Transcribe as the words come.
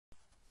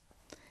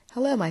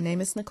Hello, my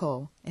name is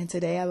Nicole, and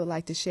today I would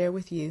like to share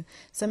with you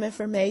some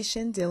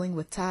information dealing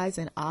with tithes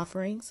and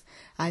offerings.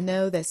 I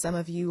know that some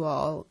of you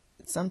all,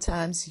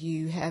 sometimes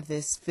you have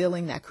this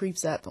feeling that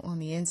creeps up on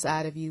the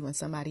inside of you when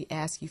somebody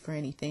asks you for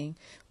anything,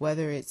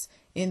 whether it's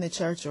in the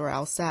church or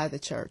outside the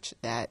church,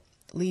 that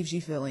leaves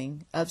you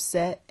feeling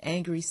upset,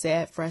 angry,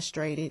 sad,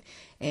 frustrated,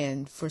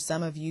 and for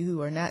some of you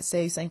who are not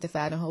saved,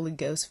 sanctified, and Holy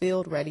Ghost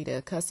filled, ready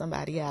to cuss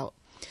somebody out.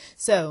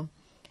 So,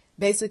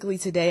 basically,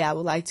 today I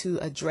would like to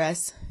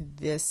address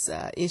this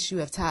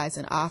issue of tithes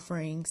and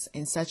offerings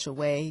in such a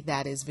way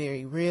that is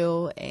very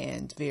real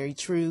and very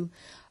true.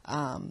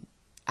 I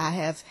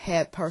have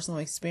had personal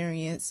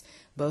experience,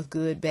 both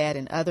good, bad,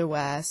 and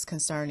otherwise,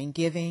 concerning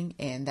giving,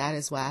 and that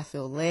is why I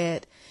feel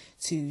led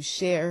to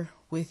share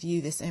with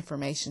you this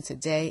information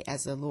today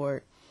as the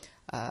Lord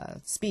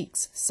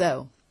speaks.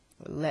 So,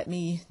 let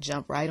me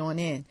jump right on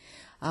in.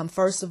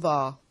 First of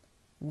all,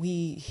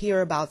 we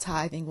hear about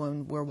tithing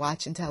when we're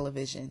watching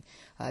television.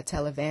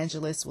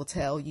 Televangelists will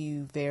tell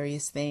you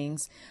various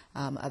things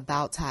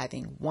about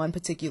tithing. One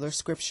particular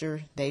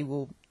scripture they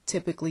will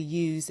typically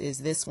use is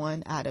this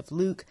one out of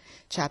Luke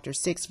chapter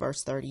 6,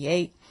 verse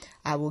 38.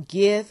 I will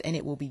give, and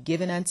it will be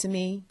given unto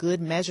me. Good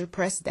measure,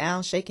 pressed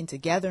down, shaken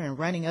together, and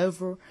running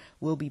over,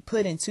 will be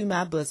put into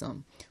my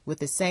bosom. With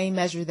the same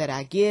measure that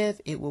I give,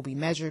 it will be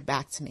measured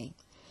back to me.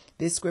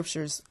 This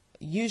scripture is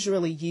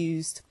usually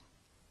used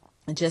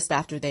just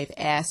after they've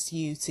asked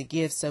you to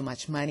give so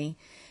much money.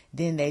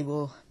 Then they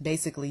will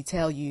basically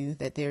tell you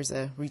that there's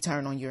a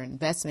return on your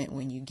investment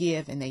when you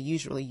give, and they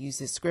usually use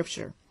this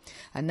scripture.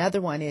 Another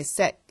one is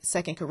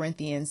 2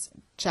 Corinthians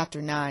chapter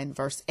 9,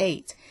 verse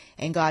 8.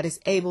 And God is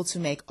able to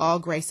make all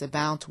grace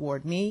abound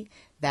toward me,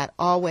 that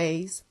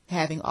always,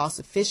 having all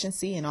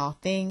sufficiency in all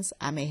things,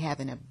 I may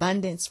have an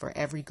abundance for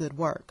every good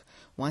work.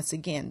 Once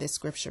again, this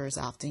scripture is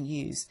often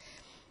used.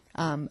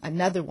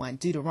 Another one,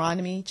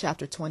 Deuteronomy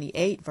chapter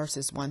 28,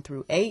 verses 1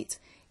 through 8.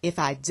 If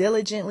I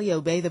diligently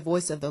obey the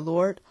voice of the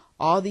Lord,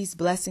 all these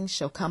blessings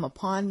shall come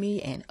upon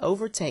me and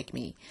overtake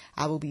me.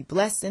 I will be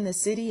blessed in the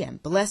city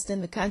and blessed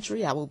in the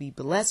country. I will be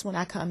blessed when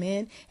I come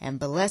in and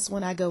blessed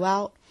when I go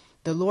out.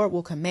 The Lord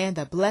will command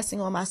a blessing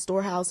on my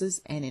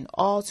storehouses and in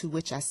all to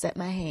which I set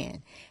my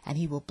hand. And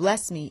he will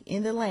bless me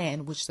in the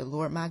land which the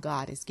Lord my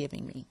God is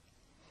giving me.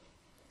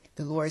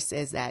 The Lord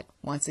says that,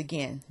 once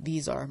again,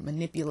 these are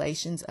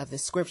manipulations of the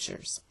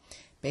scriptures,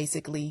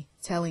 basically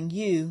telling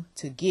you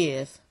to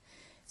give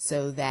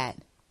so that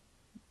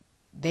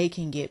they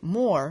can get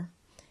more,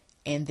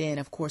 and then,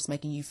 of course,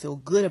 making you feel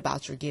good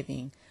about your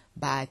giving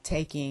by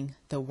taking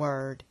the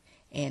word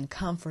and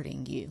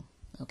comforting you.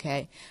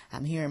 Okay,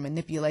 I'm hearing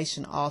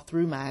manipulation all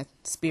through my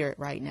spirit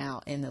right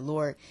now, and the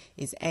Lord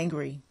is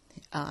angry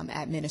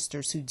at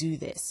ministers who do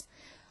this.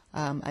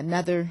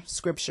 Another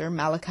scripture,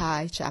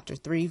 Malachi chapter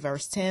 3,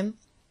 verse 10.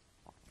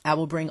 I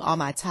will bring all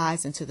my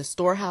tithes into the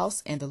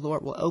storehouse, and the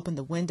Lord will open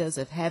the windows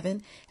of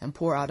heaven and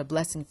pour out a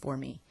blessing for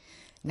me.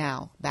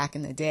 Now, back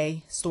in the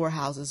day,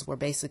 storehouses were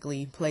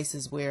basically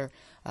places where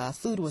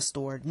food was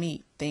stored,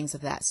 meat, things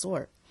of that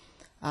sort.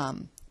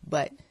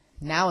 But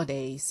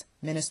nowadays,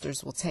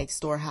 ministers will take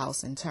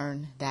storehouse and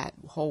turn that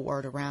whole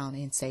word around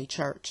and say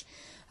church,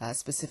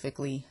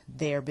 specifically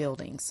their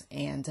buildings.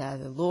 And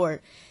the Lord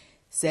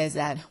says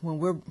that when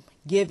we're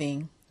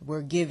giving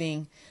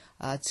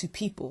to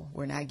people.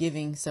 We're not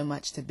giving so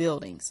much to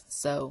buildings.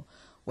 So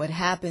what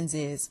happens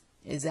is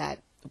that,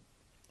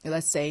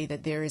 let's say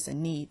that there is a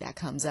need that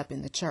comes up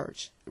in the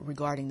church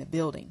regarding the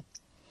building.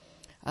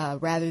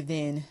 Rather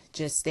than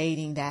just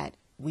stating that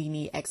we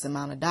need X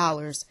amount of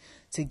dollars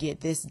to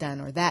get this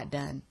done or that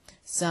done,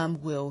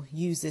 some will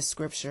use this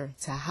scripture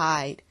to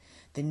hide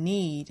the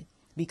need,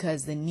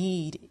 because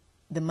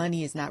the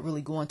money is not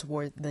really going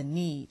toward the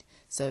need,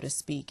 so to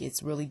speak.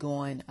 It's really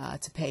going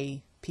to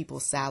pay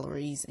people's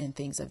salaries and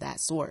things of that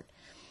sort.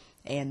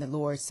 And the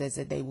Lord says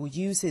that they will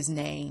use his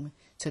name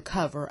to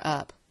cover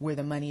up where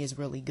the money is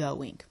really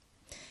going.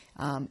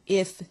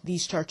 If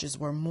these churches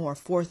were more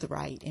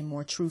forthright and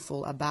more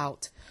truthful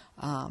about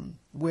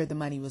where the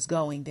money was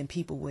going, then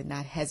people would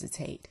not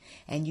hesitate,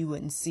 and you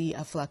wouldn't see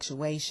a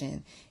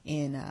fluctuation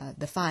in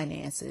the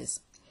finances.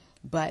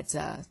 But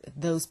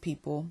those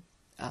people,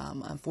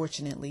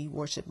 unfortunately,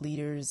 worship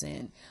leaders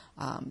and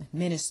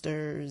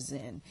ministers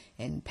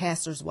and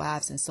pastors'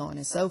 wives and so on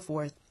and so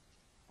forth,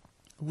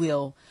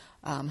 will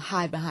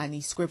hide behind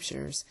these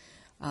scriptures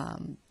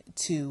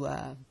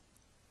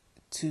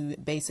to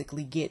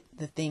basically get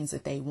the things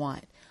that they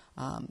want.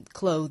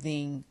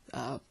 Clothing,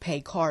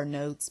 pay car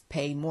notes,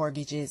 pay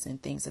mortgages,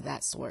 and things of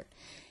that sort.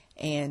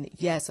 And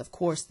yes, of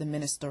course, the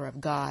minister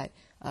of God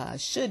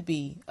should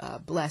be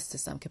blessed to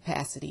some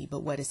capacity.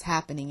 But what is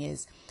happening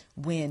is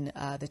when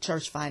the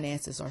church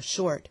finances are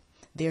short,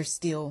 they're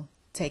still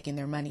taking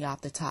their money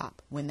off the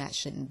top when that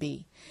shouldn't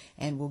be.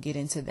 And we'll get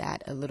into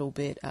that a little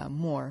bit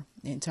more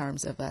in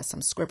terms of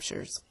some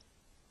scriptures.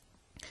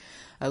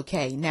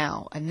 Okay,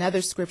 now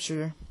another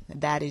scripture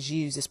that is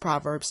used is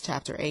Proverbs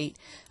chapter 8,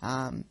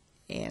 and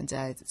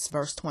it's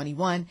verse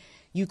 21.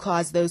 You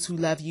cause those who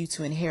love you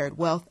to inherit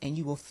wealth, and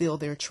you will fill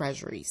their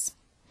treasuries.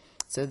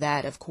 So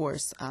that, of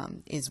course,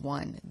 is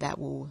one that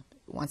will,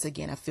 once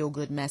again, a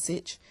feel-good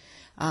message.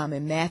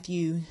 In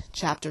Matthew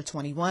chapter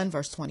 21,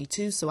 verse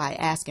 22, so I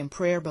ask in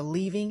prayer,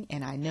 believing,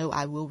 and I know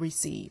I will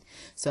receive.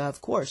 So,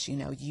 of course,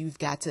 you've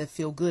got to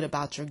feel good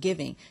about your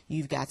giving.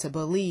 You've got to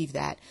believe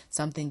that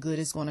something good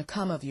is going to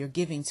come of your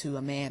giving to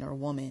a man or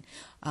woman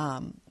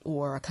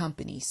or a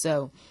company.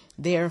 So,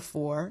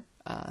 therefore,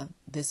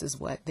 this is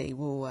what they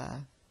will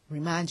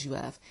remind you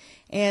of.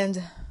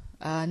 And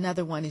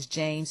another one is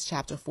James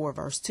chapter 4,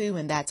 verse 2,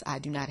 and that's I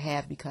do not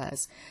have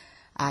because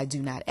I do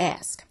not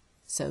ask.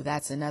 So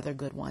that's another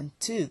good one,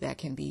 too, that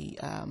can be,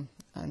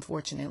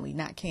 unfortunately,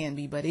 not can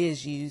be, but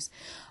is used.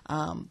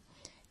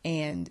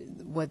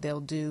 And what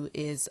they'll do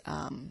is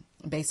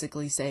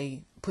basically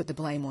say, put the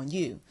blame on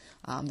you.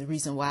 The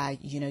reason why,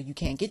 you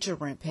can't get your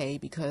rent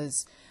paid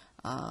because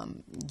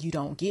you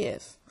don't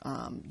give.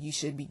 You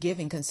should be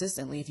giving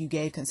consistently. If you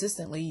gave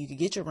consistently, you could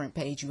get your rent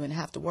paid. You wouldn't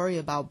have to worry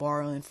about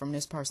borrowing from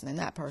this person and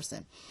that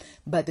person.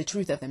 But the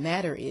truth of the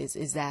matter is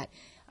that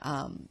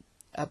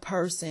a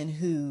person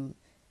who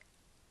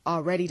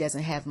already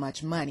doesn't have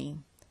much money,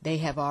 they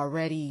have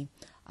already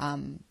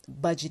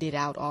budgeted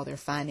out all their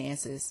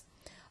finances.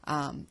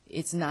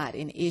 It's not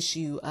an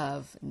issue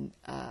of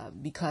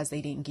because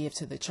they didn't give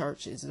to the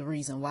church is the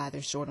reason why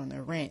they're short on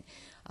their rent.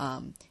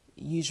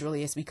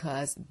 Usually it's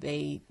because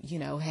they,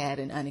 had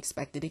an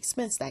unexpected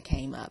expense that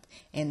came up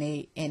and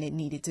it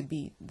needed to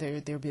be,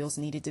 their bills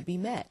needed to be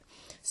met.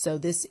 So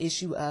this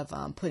issue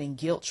of putting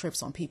guilt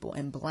trips on people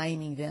and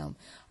blaming them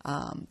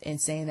and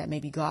saying that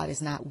maybe God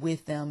is not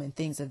with them and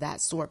things of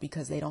that sort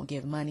because they don't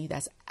give money,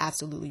 that's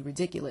absolutely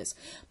ridiculous.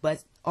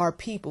 But our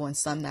people, and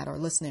some that are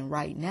listening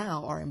right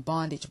now, are in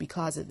bondage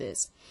because of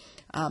this.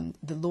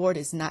 The Lord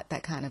is not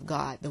that kind of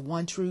God. The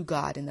one true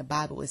God in the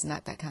Bible is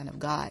not that kind of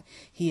God.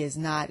 He is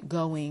not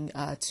going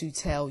to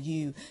tell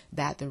you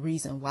that the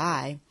reason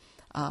why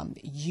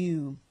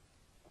you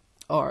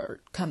are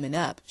coming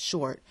up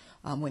short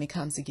when it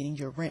comes to getting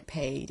your rent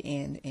paid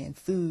and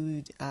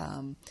food,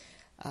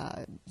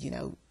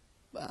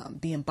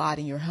 being bought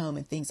in your home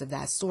and things of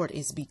that sort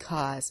is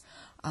because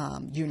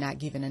you're not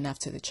giving enough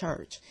to the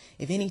church.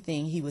 If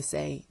anything, he would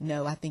say,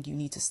 no, I think you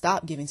need to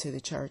stop giving to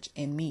the church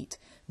and meet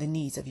the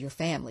needs of your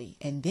family.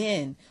 And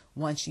then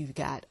once you've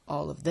got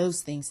all of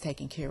those things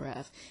taken care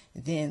of,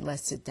 then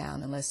let's sit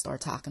down and let's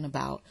start talking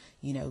about,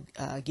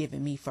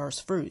 giving me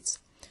first fruits.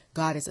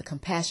 God is a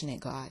compassionate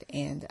God,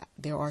 and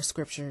there are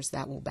scriptures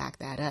that will back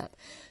that up.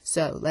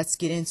 So let's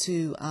get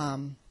into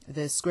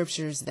the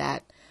scriptures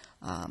that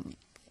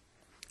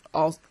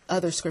all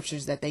other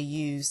scriptures that they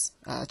use,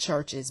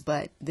 churches,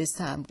 but this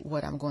time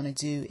what I'm going to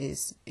do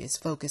is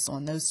focus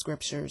on those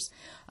scriptures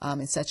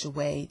in such a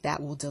way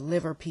that will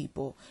deliver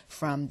people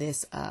from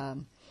this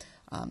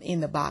in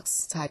the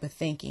box type of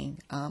thinking,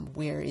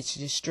 where it's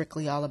just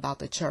strictly all about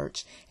the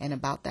church and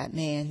about that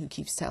man who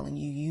keeps telling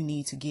you, you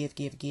need to give.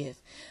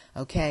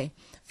 Okay.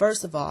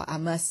 First of all, I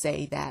must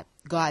say that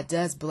God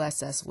does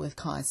bless us with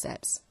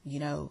concepts.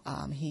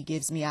 He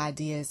gives me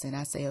ideas and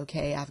I say,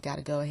 okay, I've got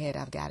to go ahead.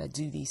 I've got to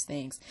do these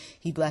things.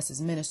 He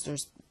blesses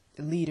ministers,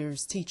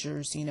 leaders,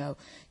 teachers,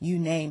 you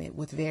name it,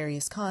 with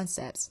various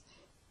concepts.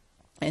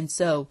 And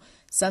so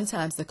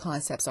sometimes the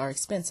concepts are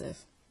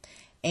expensive.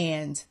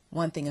 And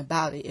one thing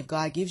about it, if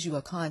God gives you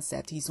a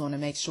concept, he's going to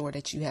make sure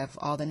that you have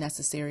all the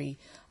necessary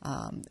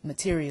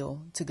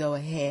material to go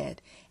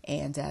ahead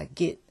and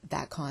get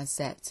that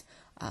concept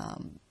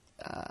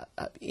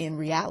in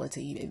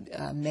reality,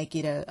 make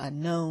it a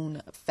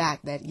known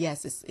fact that,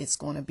 yes, it's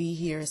going to be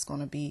here. It's going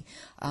to be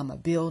a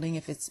building.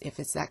 If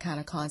it's that kind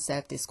of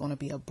concept, it's going to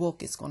be a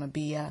book. It's going to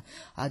be a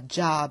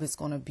job. It's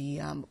going to be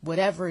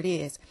whatever it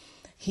is.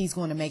 He's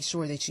going to make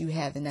sure that you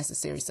have the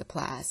necessary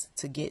supplies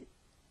to get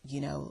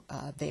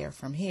there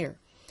from here.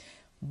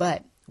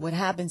 But what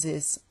happens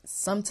is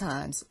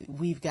sometimes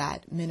we've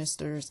got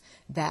ministers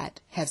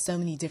that have so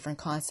many different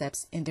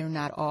concepts and they're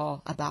not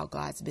all about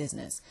God's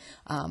business.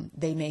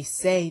 They may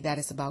say that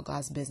it's about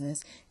God's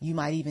business. You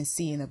might even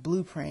see in the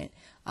blueprint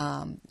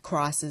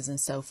crosses and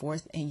so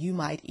forth. And you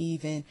might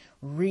even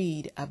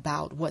read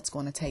about what's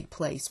going to take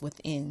place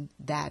within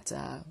that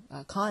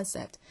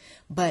concept.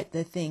 But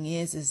the thing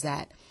is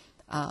that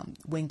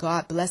when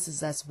God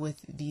blesses us with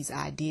these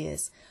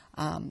ideas,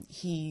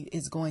 he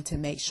is going to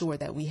make sure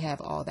that we have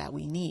all that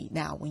we need.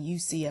 Now, when you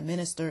see a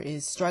minister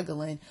is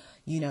struggling,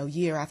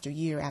 year after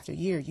year after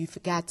year, you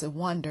forgot to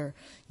wonder,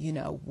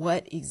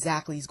 what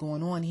exactly is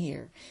going on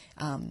here.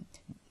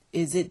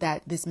 Is it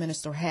that this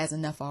minister has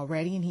enough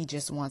already and he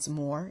just wants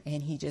more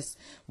and he just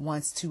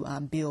wants to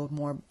build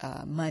more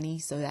money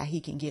so that he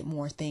can get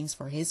more things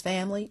for his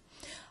family?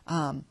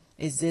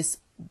 Is this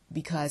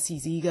because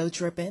he's ego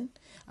tripping?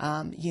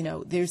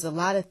 There's a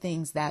lot of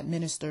things that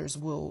ministers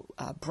will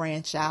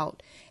branch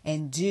out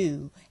and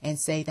do and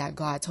say that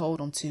God told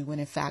them to, when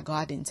in fact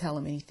God didn't tell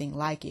them anything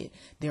like it.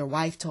 Their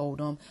wife told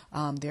them,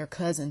 their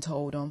cousin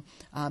told them,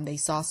 they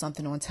saw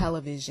something on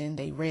television,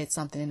 they read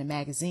something in a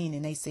magazine,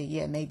 and they said,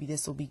 yeah, maybe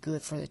this will be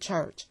good for the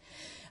church.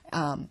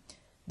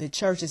 The the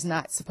church is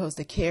not supposed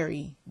to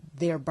carry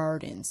their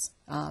burdens,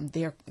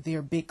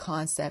 their big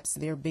concepts,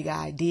 their big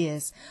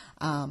ideas,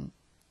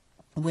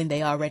 when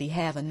they already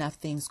have enough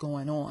things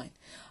going on.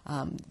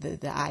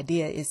 The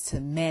idea is to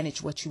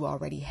manage what you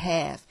already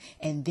have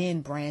and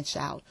then branch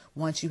out.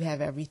 Once you have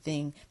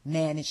everything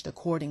managed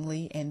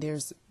accordingly and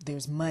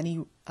there's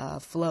money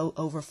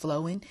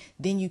overflowing,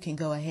 then you can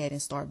go ahead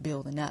and start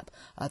building up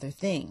other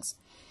things.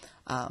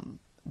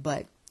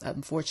 But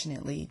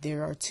unfortunately,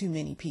 there are too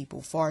many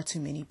people, far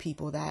too many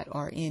people that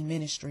are in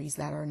ministries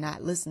that are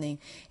not listening.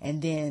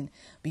 And then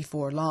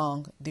before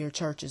long, their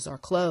churches are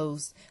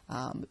closed,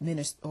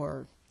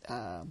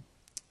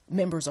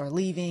 members are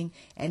leaving,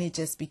 and it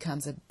just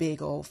becomes a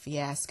big old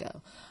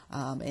fiasco.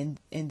 And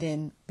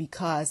then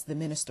because the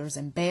minister's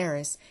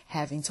embarrassed,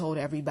 having told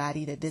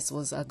everybody that this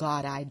was a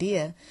God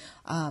idea,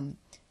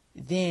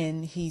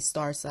 then he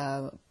starts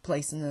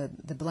placing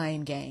the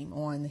blame game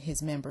on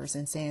his members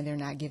and saying they're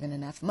not giving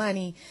enough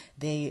money,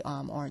 they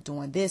aren't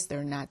doing this,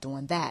 they're not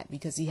doing that,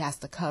 because he has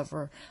to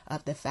cover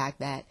up the fact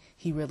that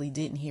he really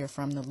didn't hear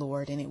from the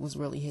Lord and it was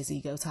really his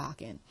ego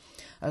talking.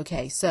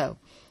 Okay, so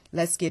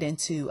let's get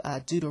into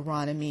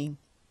Deuteronomy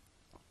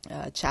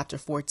chapter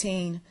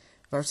 14,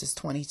 verses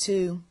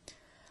 22,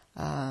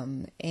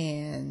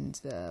 and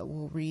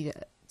we'll read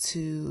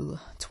to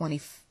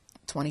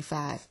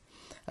 25.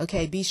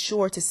 Okay, be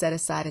sure to set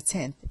aside a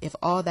tenth if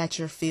all that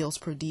your fields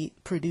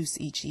produce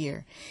each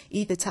year.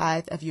 Eat the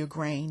tithe of your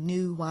grain,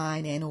 new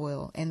wine and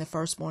oil, and the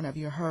firstborn of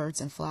your herds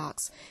and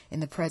flocks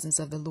in the presence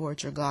of the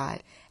Lord your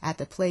God, at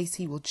the place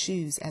he will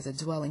choose as a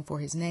dwelling for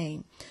his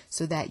name,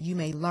 so that you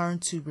may learn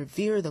to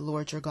revere the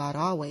Lord your God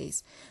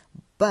always.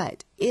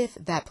 But if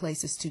that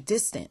place is too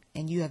distant,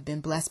 and you have been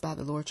blessed by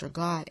the Lord your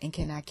God, and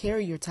cannot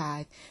carry your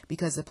tithe,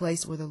 because the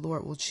place where the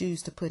Lord will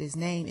choose to put his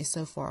name is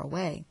so far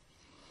away,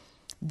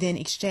 then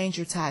exchange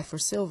your tithe for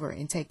silver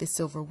and take the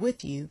silver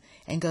with you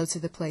and go to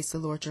the place the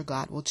Lord your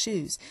God will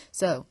choose.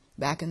 So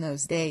back in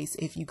those days,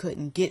 if you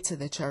couldn't get to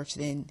the church,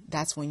 then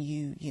that's when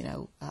you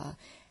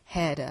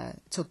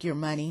took your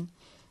money,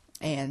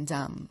 and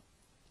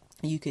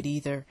you could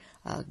either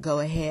go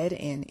ahead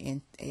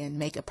and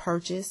make a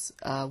purchase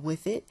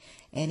with it.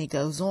 And it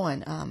goes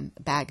on.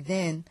 Back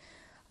then,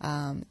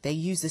 they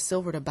use the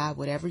silver to buy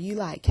whatever you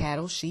like,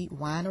 cattle, sheep,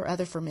 wine, or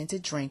other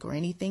fermented drink, or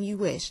anything you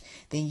wish.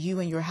 Then you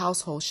and your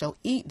household shall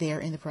eat there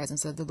in the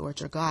presence of the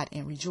Lord your God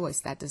and rejoice.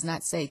 That does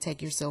not say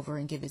take your silver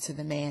and give it to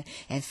the man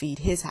and feed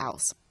his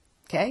house.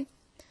 Okay?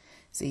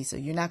 See, so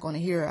you're not going to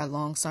hear a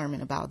long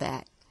sermon about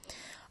that.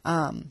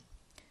 And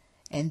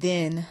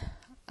then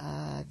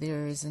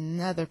there is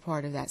another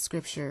part of that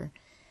scripture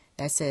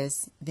that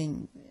says,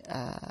 then,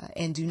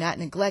 and do not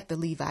neglect the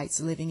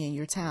Levites living in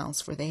your towns,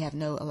 for they have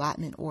no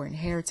allotment or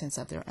inheritance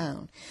of their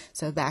own.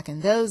 So back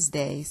in those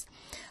days,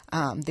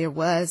 there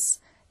was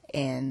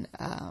an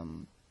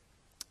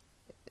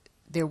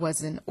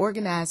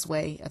organized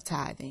way of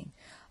tithing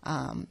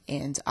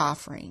and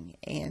offering.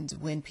 And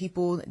when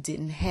people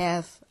didn't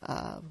have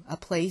a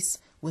place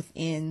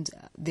within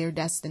their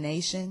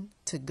destination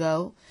to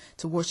go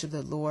to worship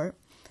the Lord,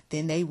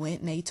 then they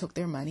went and they took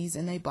their monies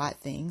and they bought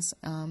things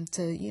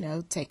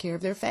to, take care of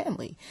their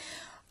family.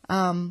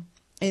 In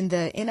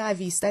the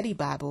NIV Study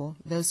Bible,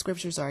 those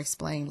scriptures are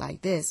explained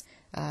like this,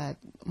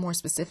 more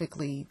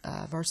specifically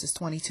verses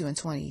 22 and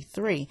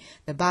 23.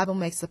 The Bible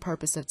makes the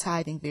purpose of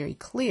tithing very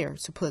clear: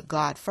 to put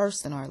God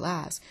first in our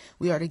lives.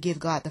 We are to give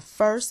God the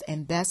first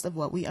and best of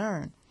what we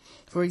earn.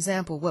 For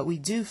example, what we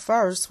do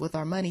first with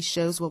our money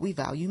shows what we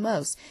value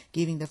most.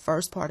 Giving the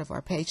first part of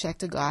our paycheck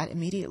to God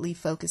immediately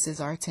focuses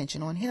our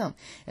attention on Him.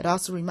 It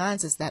also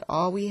reminds us that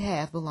all we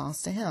have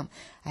belongs to Him.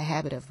 A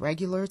habit of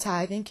regular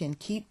tithing can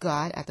keep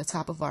God at the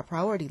top of our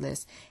priority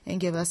list and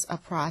give us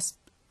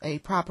a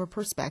proper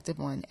perspective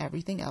on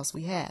everything else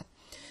we have.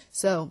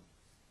 So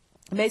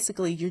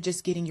basically, you're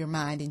just getting your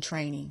mind in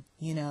training,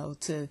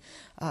 to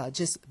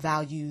just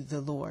value the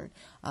Lord.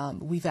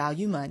 We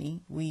value money.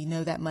 We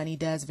know that money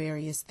does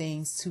various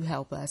things to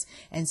help us.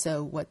 And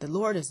so what the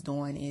Lord is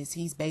doing is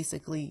He's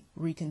basically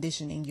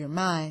reconditioning your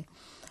mind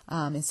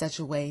in such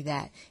a way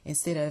that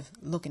instead of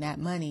looking at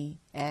money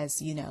as,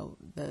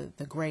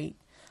 the great,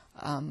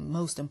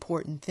 most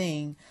important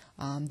thing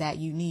that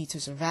you need to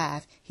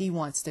survive, He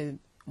wants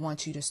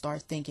you to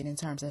start thinking in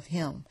terms of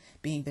Him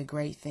being the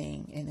great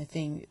thing, and the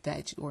thing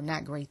that, or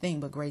not great thing,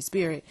 but great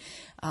spirit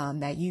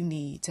that you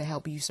need to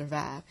help you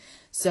survive.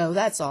 So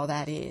that's all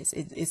that is.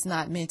 It's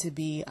not meant to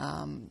be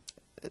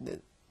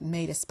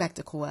made a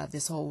spectacle of,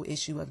 this whole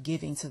issue of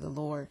giving to the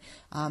Lord.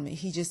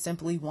 He just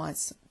simply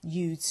wants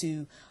you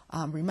to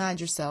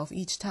remind yourself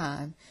each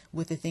time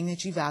with the thing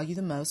that you value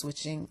the most,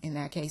 which in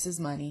that case is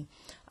money,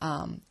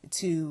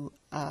 to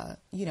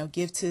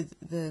give to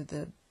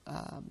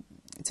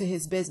to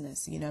His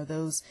business,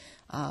 those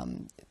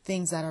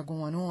things that are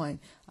going on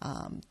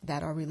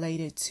that are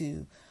related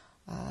to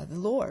the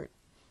Lord.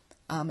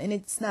 And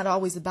it's not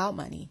always about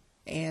money.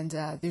 And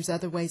there's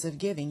other ways of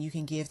giving. You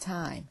can give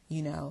time,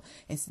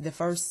 it's the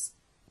first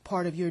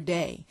part of your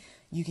day.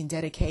 You can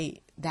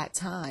dedicate that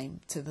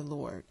time to the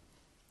Lord.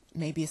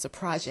 Maybe it's a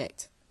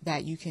project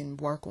that you can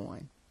work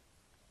on.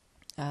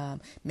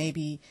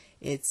 Maybe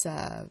it's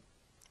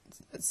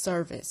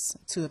service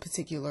to a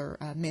particular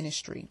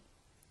ministry.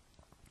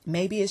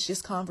 Maybe it's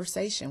just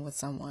conversation with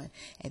someone.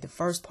 At the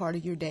first part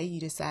of your day, you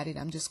decided,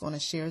 I'm just going to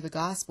share the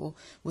gospel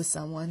with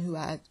someone who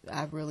I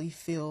really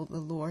feel the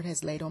Lord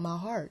has laid on my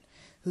heart,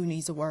 who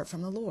needs a word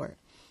from the Lord.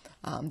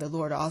 The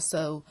Lord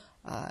also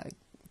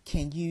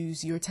can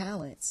use your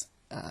talents.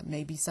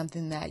 Maybe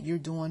something that you're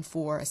doing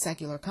for a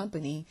secular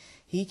company,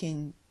 He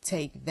can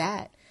take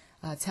that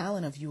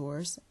talent of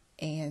yours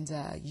and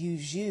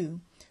use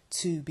you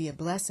to be a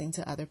blessing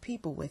to other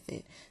people with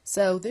it.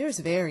 So there's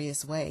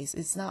various ways.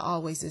 It's not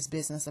always this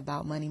business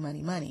about money,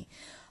 money, money.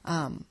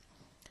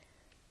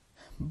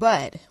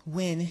 But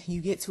when you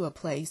get to a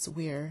place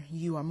where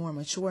you are more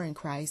mature in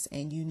Christ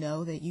and you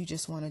know that you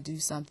just want to do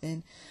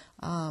something,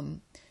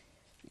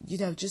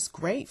 just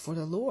great for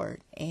the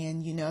Lord,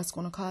 and it's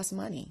going to cost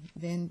money,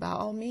 then by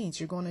all means,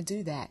 you're going to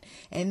do that.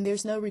 And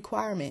there's no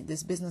requirement,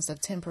 this business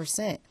of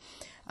 10%.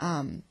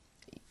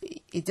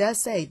 It does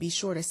say, be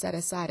sure to set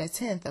aside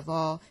 1/10 of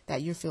all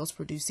that your fields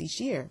produce each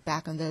year.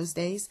 Back in those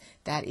days,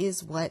 that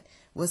is what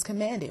was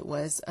commanded,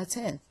 was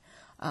 1/10.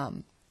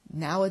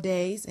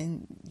 Nowadays,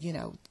 and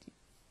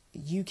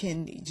you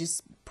can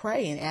just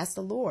pray and ask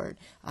the Lord.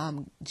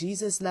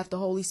 Jesus left the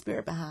Holy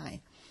Spirit behind.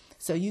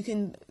 So you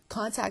can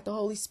contact the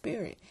Holy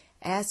Spirit,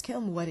 ask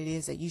Him what it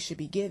is that you should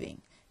be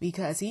giving,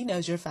 because He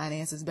knows your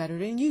finances better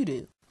than you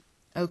do.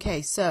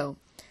 Okay, so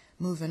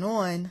moving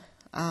on,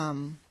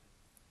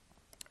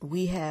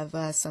 we have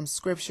some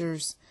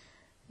scriptures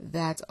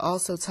that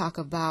also talk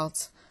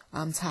about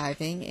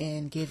tithing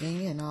and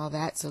giving and all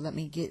that. So let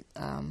me get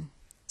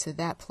to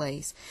that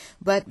place.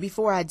 But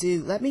before I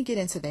do, let me get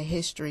into the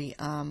history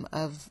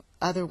of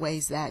other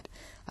ways that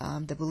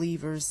the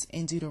believers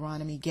in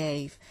Deuteronomy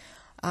gave.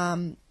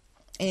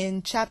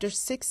 In chapter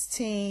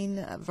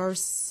 16,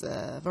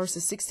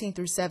 verses 16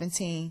 through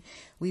 17,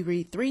 we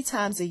read, 3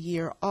 times a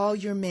year, all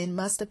your men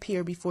must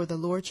appear before the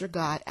Lord your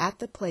God at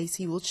the place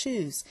He will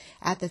choose,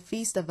 at the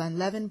feast of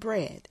unleavened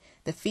bread,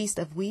 the feast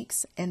of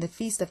weeks, and the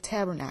feast of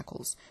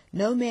tabernacles.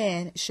 No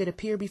man should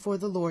appear before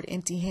the Lord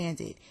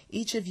empty-handed.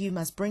 Each of you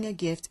must bring a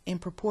gift in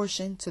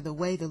proportion to the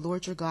way the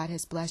Lord your God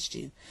has blessed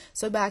you.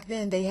 So back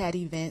then they had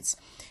events,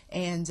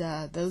 and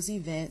those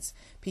events,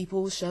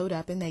 people showed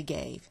up and they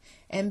gave.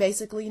 And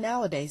basically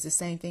nowadays the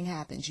same thing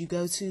happens. You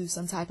go to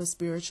some type of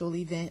spiritual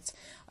event,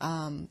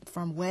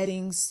 from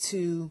weddings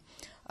to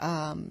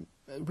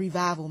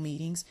revival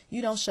meetings.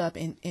 You don't show up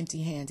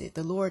empty-handed.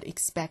 The Lord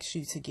expects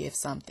you to give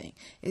something.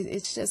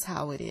 It's just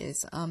how it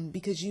is,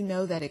 because you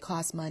know that it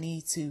costs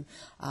money to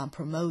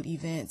promote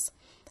events,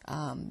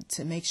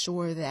 to make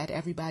sure that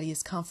everybody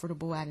is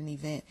comfortable at an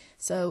event.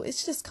 So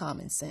it's just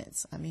common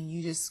sense. I mean,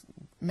 you just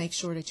make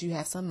sure that you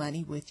have some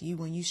money with you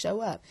when you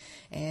show up.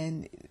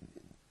 And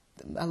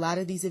a lot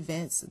of these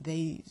events,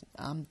 they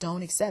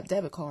don't accept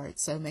debit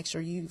cards, so make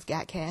sure you've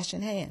got cash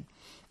in hand.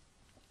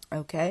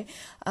 Okay.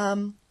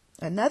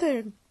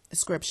 Another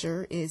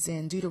scripture is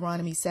in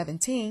Deuteronomy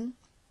 17,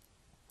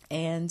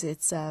 and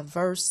it's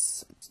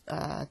verse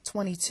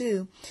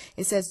 22.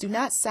 It says, do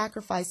not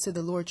sacrifice to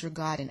the Lord your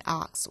God an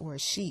ox or a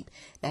sheep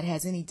that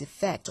has any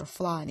defect or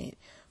flaw in it,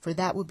 for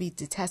that would be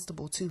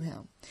detestable to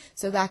Him.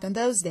 So back in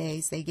those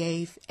days, they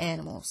gave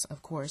animals,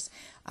 of course,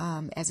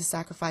 as a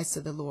sacrifice to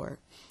the Lord.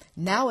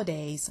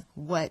 Nowadays,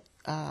 what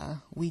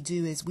we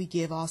do is we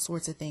give all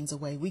sorts of things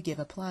away. We give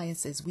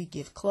appliances, we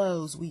give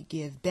clothes, we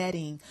give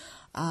bedding,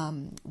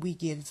 we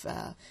give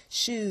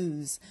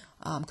shoes,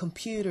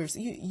 computers,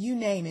 you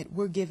name it.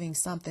 We're giving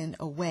something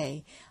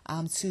away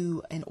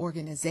to an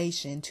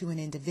organization, to an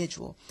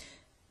individual.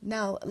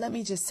 Now, let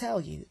me just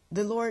tell you,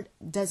 the Lord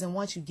doesn't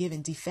want you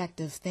giving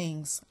defective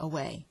things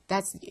away.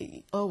 That's,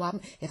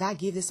 if I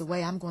give this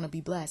away, I'm going to be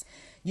blessed.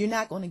 You're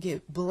not going to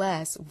get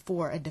blessed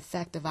for a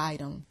defective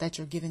item that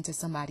you're giving to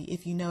somebody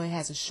if you know it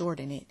has a short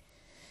in it.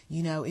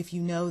 If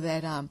you know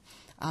that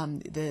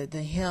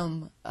the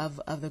hem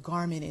of the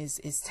garment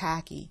is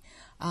tacky.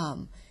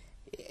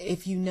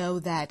 If you know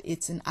that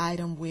it's an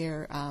item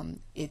where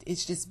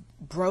it's just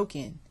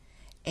broken,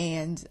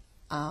 and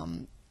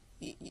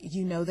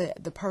you know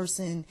that the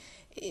person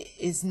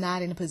is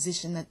not in a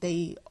position that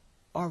they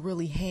are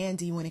really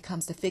handy when it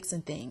comes to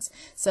fixing things.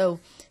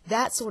 So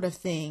that sort of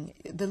thing,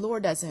 the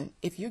Lord doesn't,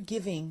 if you're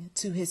giving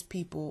to His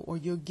people, or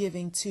you're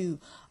giving to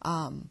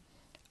an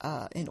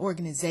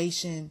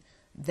organization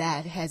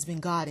that has been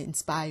God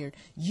inspired,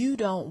 you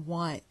don't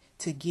want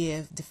to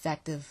give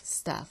defective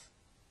stuff.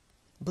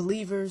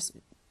 Believers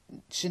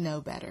should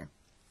know better.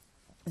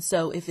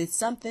 So if it's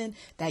something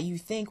that you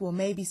think, well,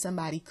 maybe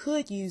somebody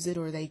could use it,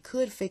 or they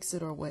could fix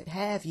it, or what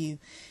have you,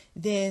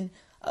 then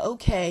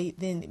okay,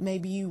 then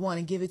maybe you want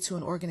to give it to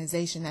an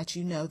organization that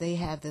you know they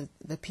have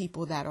the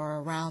people that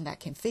are around that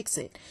can fix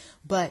it.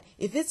 But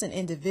if it's an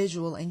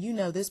individual and you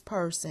know this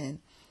person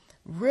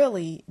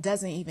really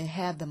doesn't even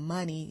have the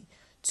money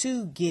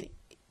to get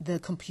the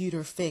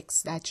computer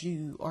fixed that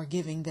you are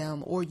giving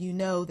them, or you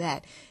know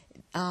that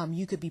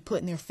you could be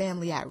putting their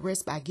family at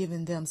risk by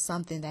giving them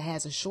something that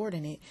has a short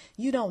in it,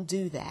 you don't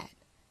do that.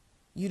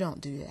 You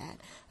don't do that.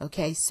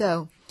 Okay,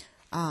 so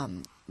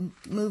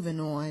moving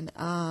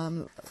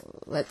on,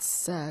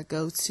 let's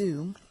go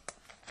to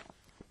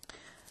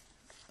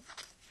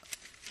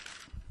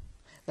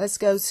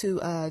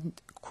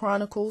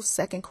Chronicles,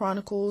 2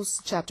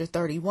 Chronicles, chapter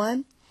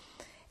 31.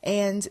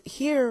 And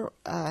here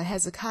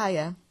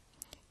Hezekiah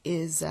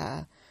is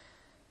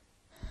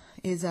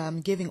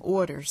giving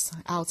orders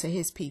out to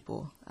his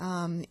people.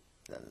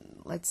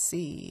 Let's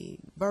see,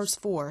 verse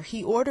 4.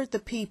 He ordered the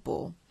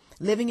people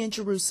living in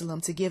Jerusalem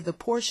to give the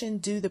portion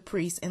due the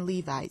priests and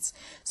Levites,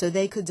 so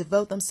they could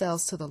devote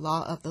themselves to the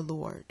law of the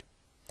Lord.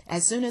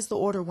 As soon as the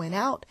order went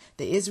out,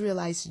 the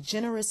Israelites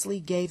generously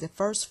gave the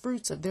first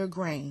fruits of their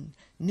grain,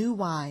 new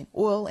wine,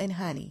 oil, and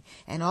honey,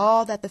 and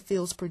all that the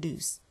fields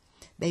produced.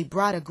 They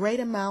brought a great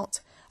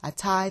amount, a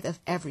tithe of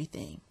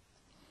everything.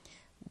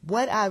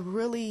 What I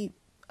really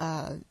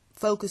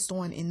focused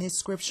on in this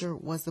scripture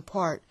was the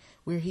part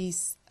where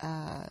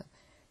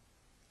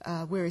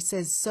where it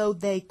says, so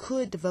they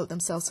could devote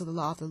themselves to the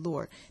law of the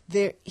Lord.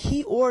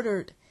 He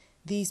ordered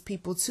these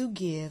people to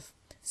give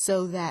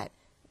so that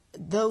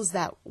those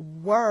that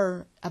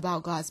were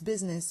about God's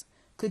business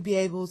could be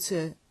able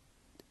to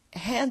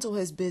handle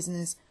his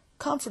business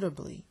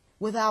comfortably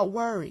without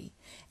worry.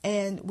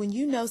 And when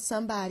you know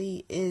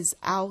somebody is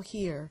out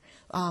here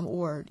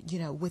or,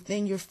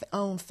 within your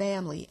own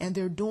family and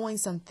they're doing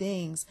some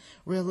things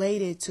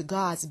related to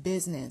God's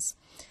business,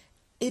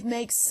 it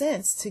makes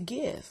sense to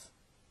give.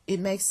 It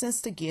makes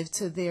sense to give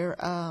to their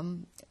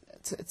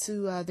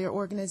their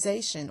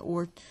organization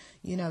or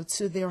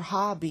to their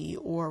hobby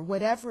or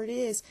whatever it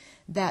is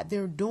that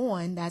they're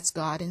doing that's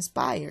God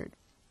inspired.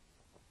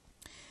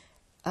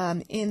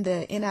 In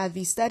the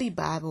NIV Study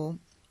Bible,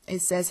 it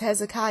says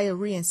Hezekiah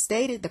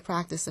reinstated the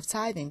practice of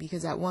tithing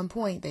because at one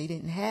point they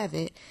didn't have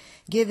it,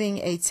 giving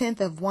a tenth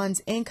of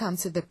one's income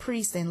to the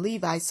priests and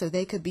Levites so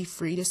they could be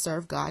free to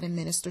serve God and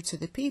minister to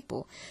the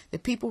people. The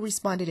people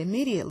responded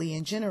immediately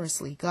and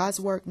generously. God's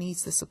work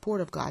needs the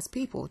support of God's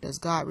people. Does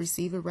God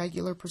receive a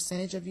regular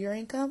percentage of your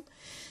income?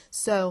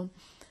 So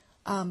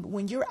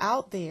when you're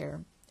out there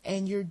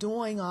and you're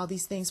doing all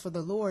these things for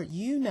the Lord,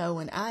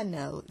 and I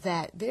know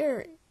that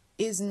there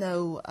is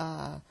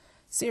no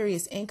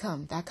serious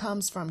income that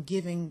comes from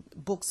giving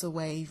books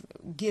away,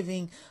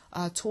 giving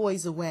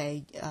toys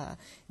away,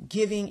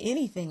 giving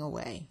anything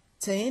away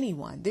to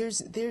anyone.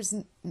 There's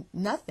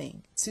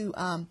nothing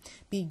to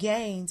be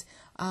gained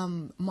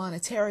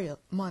monetarily.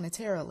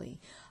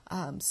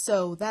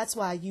 So that's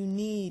why you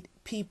need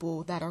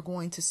people that are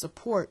going to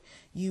support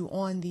you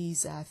on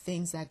these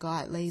things that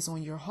God lays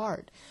on your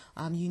heart.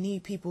 You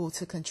need people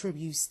to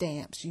contribute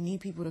stamps. You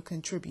need people to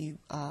contribute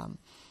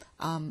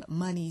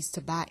monies to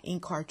buy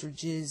ink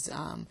cartridges,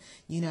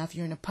 if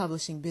you're in a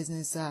publishing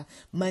business,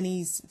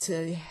 monies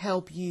to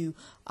help you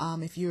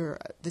if you're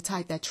the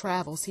type that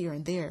travels here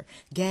and there,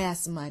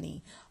 gas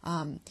money.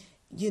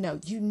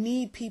 You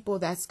need people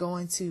that's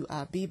going to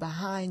be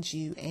behind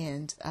you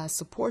and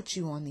support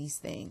you on these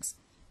things.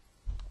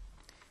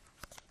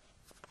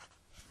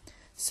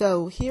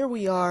 So here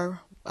we are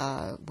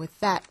with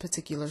that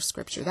particular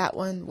scripture. That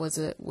one was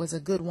a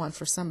good one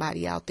for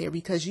somebody out there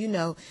because you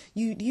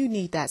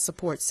need that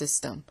support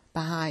system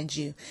behind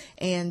you,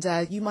 and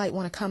you might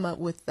want to come up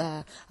with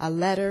a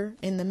letter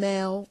in the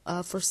mail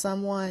for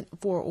someone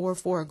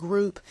for a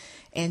group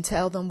and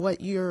tell them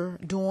what you're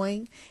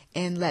doing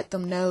and let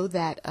them know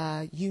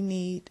that you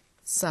need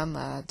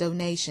some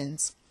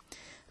donations.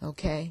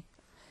 Okay,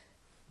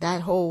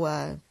 that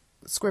whole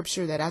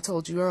scripture that I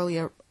told you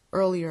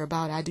earlier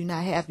about I do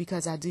not have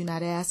because I do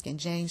not ask in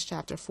James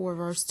chapter 4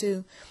 verse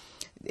 2,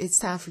 it's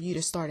time for you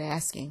to start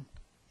asking.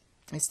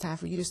 It's time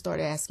for you to start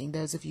asking,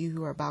 those of you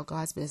who are about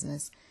God's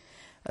business.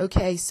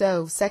 Okay,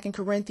 so 2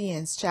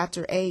 Corinthians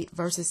chapter 8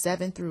 verses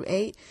 7 through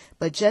 8.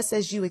 But just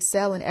as you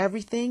excel in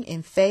everything,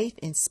 in faith,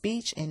 in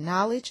speech, in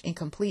knowledge, in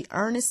complete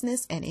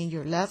earnestness, and in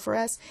your love for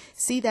us,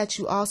 see that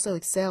you also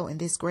excel in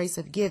this grace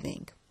of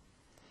giving.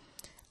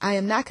 I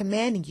am not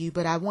commanding you,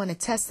 but I want to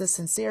test the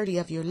sincerity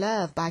of your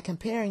love by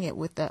comparing it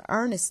with the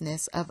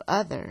earnestness of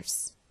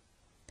others.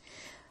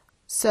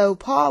 So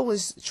Paul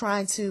was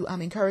trying to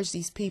encourage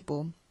these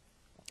people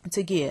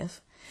to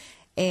give.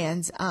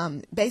 And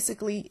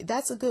basically,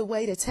 that's a good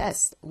way to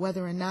test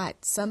whether or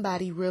not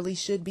somebody really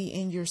should be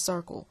in your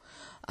circle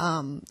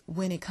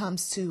when it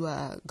comes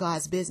to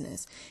God's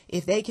business.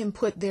 If they can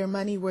put their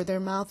money where their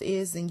mouth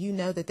is, then you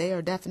know that they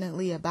are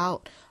definitely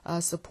about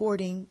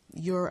supporting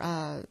your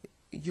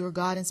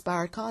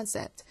God-inspired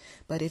concept.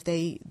 But if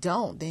they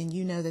don't, then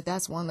you know that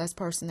that's one less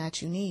person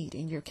that you need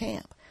in your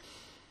camp.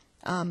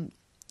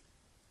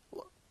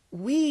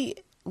 We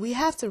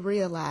have to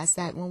realize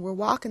that when we're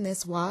walking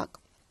this walk,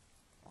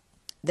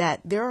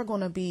 that there are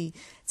going to be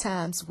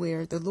times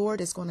where the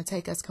Lord is going to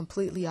take us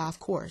completely off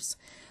course.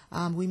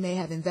 We may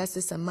have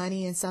invested some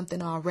money in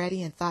something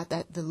already and thought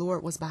that the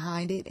Lord was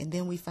behind it, and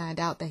then we find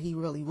out that he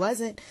really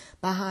wasn't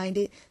behind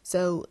it.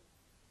 So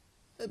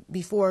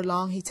before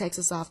long, he takes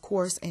us off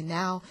course, and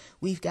now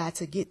we've got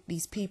to get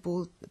these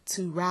people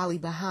to rally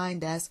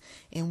behind us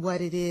in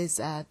what it is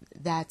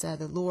that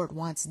the Lord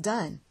wants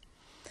done.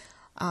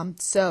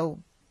 So,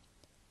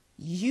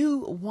 you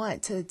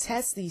want to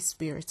test these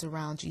spirits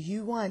around you.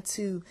 You want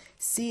to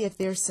see if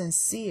they're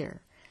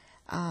sincere.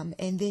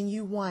 And then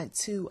you want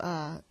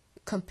to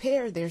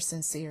compare their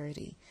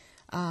sincerity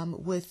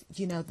with,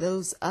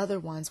 those other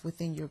ones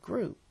within your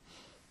group.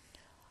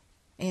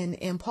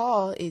 And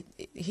Paul,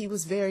 he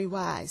was very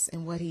wise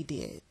in what he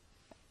did.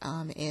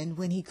 And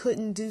when he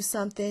couldn't do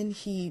something,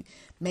 he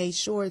made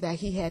sure that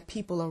he had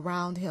people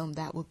around him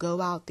that would go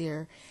out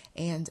there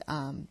and,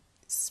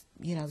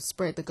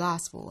 spread the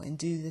gospel and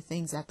do the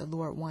things that the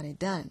Lord wanted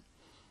done.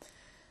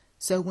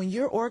 So when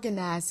you're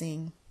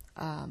organizing,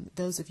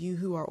 those of you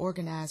who are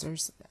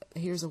organizers,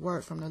 here's a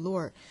word from the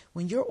Lord.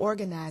 When you're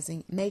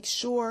organizing, make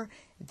sure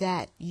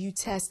that you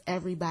test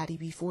everybody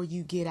before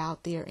you get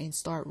out there and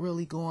start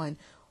really going,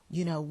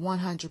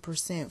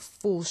 100%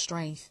 full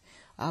strength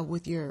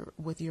with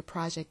your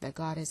project that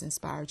God has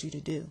inspired you to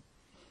do.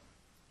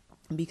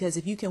 Because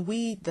if you can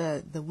weed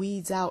the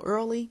weeds out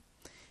early,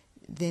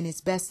 then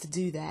it's best to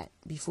do that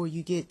before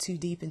you get too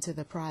deep into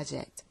the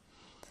project.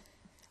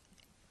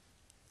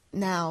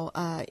 Now,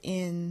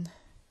 in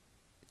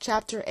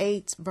chapter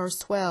 8, verse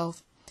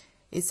 12,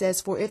 it says,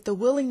 "For if the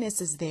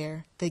willingness is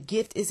there, the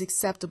gift is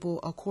acceptable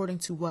according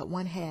to what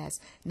one has,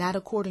 not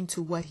according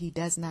to what he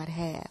does not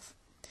have."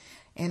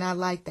 And I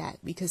like that,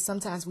 because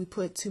sometimes we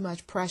put too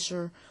much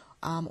pressure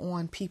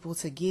on people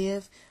to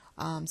give.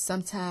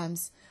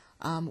 Sometimes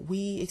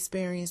we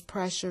experience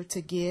pressure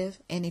to give.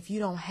 And if you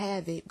don't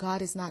have it,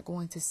 God is not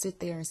going to sit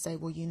there and say,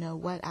 well, you know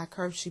what? I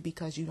curse you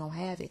because you don't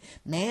have it.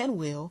 Man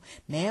will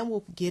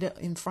get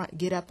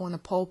up on the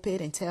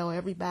pulpit and tell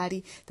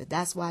everybody that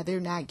that's why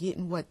they're not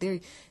getting what they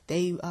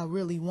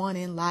really want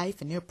in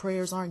life, and their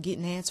prayers aren't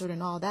getting answered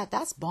and all that.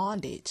 That's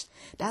bondage.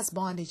 That's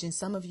bondage. And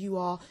some of you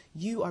all,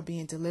 you are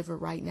being delivered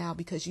right now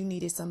because you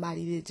needed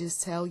somebody to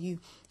just tell you,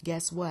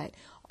 guess what?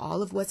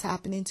 All of what's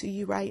happening to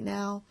you right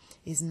now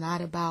is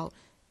not about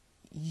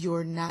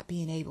you're not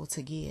being able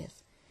to give.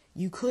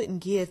 You couldn't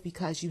give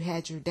because you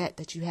had your debt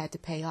that you had to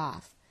pay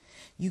off.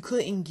 You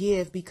couldn't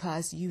give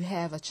because you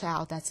have a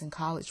child that's in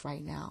college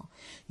right now.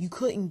 You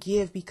couldn't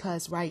give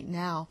because right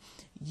now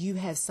you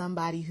have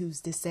somebody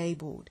who's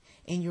disabled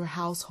in your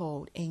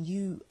household,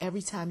 and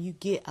every time you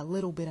get a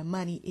little bit of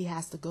money, it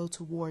has to go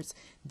towards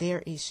their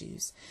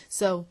issues.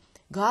 So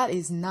God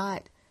is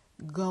not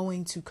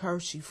going to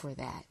curse you for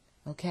that.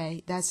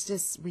 Okay, that's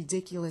just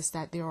ridiculous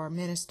that there are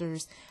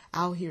ministers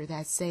out here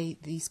that say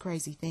these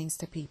crazy things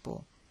to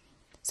people.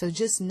 So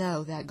just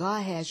know that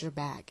God has your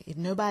back. If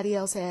nobody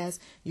else has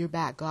your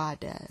back,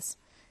 God does.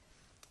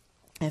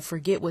 And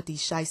forget what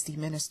these shiesty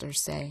ministers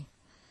say.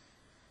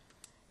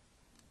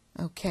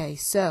 Okay,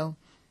 so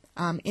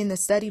in the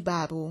study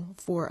Bible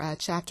for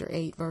chapter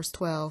 8, verse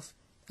 12,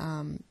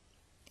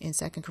 in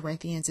 2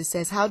 Corinthians, it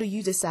says, "How do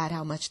you decide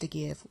how much to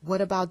give?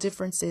 What about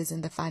differences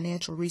in the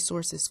financial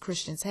resources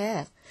Christians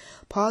have?"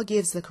 Paul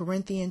gives the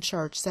Corinthian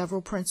church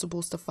several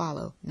principles to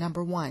follow.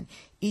 Number 1,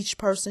 each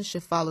person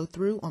should follow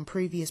through on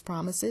previous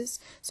promises.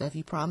 So if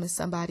you promise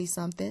somebody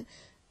something,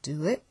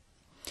 do it.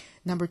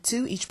 Number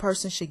 2, each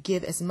person should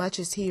give as much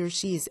as he or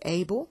she is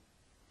able.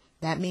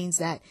 That means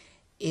that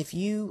if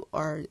you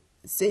are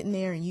sitting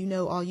there and you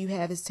know all you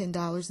have is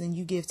 $10, then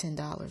you give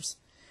 $10.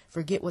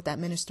 Forget what that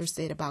minister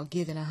said about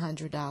giving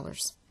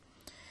 $100,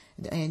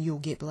 and you'll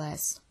get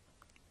blessed.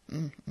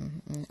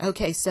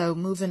 Okay, so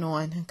moving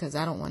on, because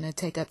I don't want to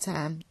take up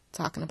time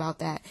talking about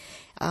that.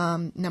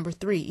 Number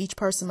 3, each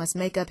person must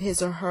make up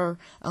his or her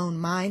own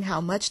mind how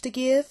much to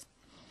give.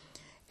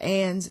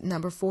 And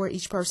number 4,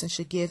 each person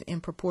should give in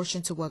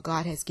proportion to what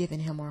God has given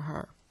him or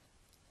her.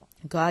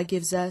 God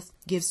gives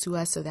to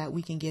us so that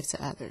we can give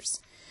to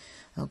others.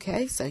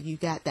 Okay, so you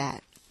got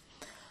that.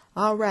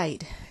 All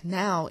right.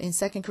 Now in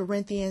 2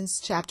 Corinthians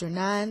chapter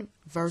 9,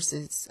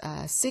 verses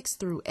 6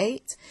 through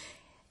 8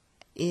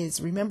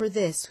 is, remember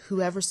this: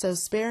 whoever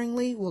sows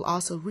sparingly will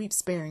also reap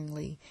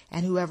sparingly,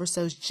 and whoever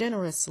sows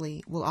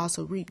generously will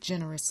also reap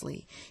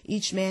generously.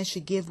 Each man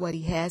should give what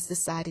he has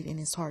decided in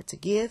his heart to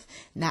give,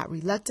 not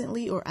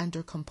reluctantly or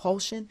under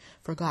compulsion,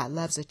 for God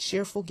loves a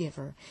cheerful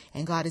giver,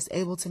 and God is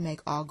able to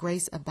make all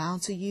grace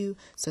abound to you,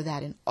 so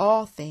that in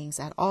all things,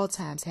 at all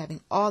times,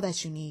 having all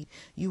that you need,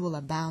 you will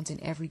abound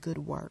in every good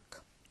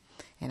work.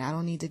 And I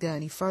don't need to go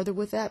any further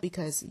with that,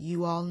 because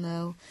you all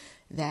know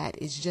that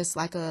it's just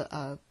like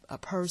a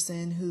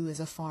person who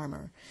is a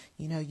farmer.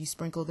 You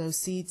sprinkle those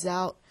seeds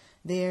out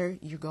there,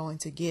 you're going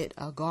to get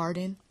a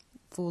garden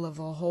full of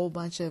a whole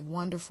bunch of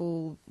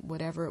wonderful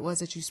whatever it was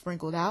that you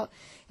sprinkled out.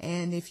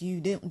 And if you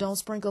don't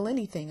sprinkle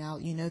anything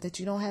out, you know that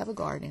you don't have a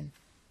garden.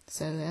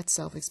 So that's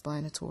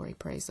self-explanatory.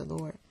 Praise the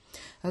Lord.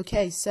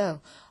 Okay,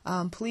 so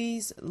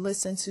please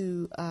listen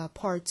to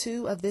part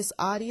 2 of this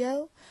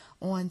audio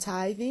on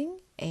tithing,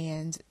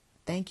 and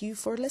thank you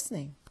for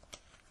listening.